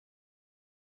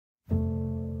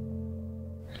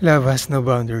Love has no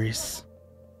boundaries.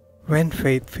 When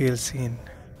faith fills in,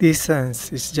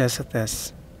 distance is just a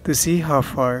test to see how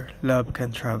far love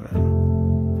can travel.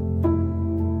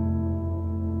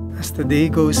 As the day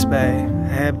goes by,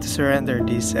 I have to surrender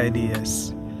these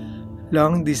ideas.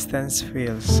 Long distance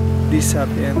fails, this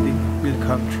happy ending will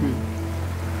come true.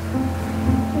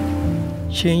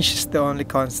 Change is the only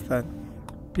constant.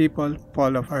 People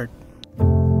fall apart.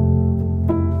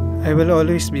 I will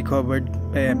always be covered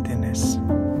by emptiness.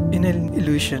 In an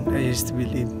illusion I used to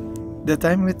believe. The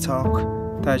time we talk,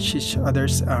 touch each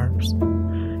other's arms,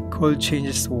 cold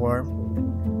changes to warm.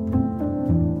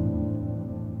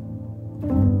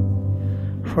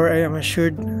 For I am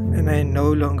assured and I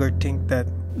no longer think that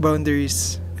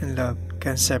boundaries and love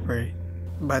can separate.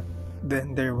 But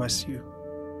then there was you.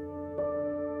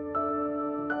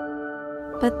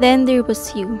 But then there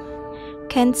was you.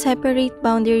 Can't separate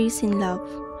boundaries in love.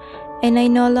 And I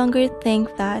no longer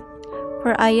think that,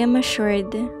 for I am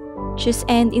assured, just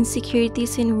end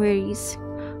insecurities and worries.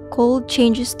 Cold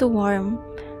changes to warm,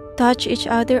 touch each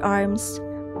other arms.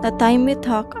 The time we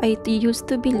talk, I used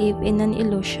to believe in an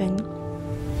illusion.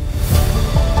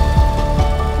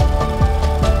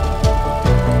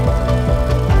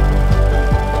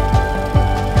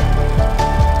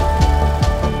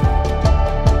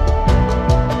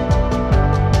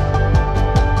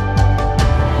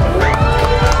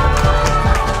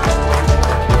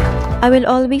 I will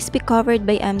always be covered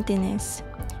by emptiness.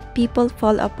 People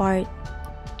fall apart.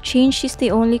 Change is the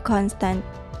only constant.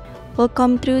 We'll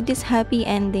come through this happy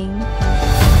ending.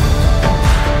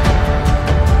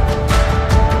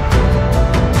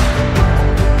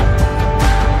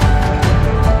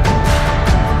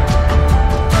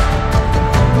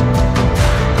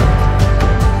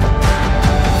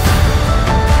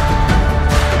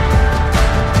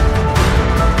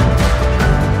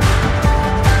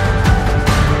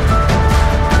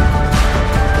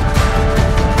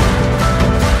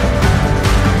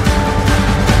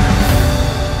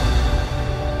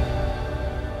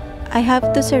 I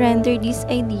have to surrender these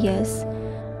ideas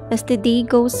as the day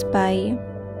goes by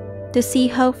to see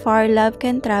how far love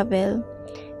can travel.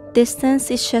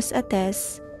 Distance is just a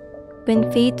test.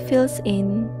 When faith fills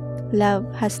in, love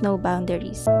has no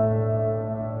boundaries.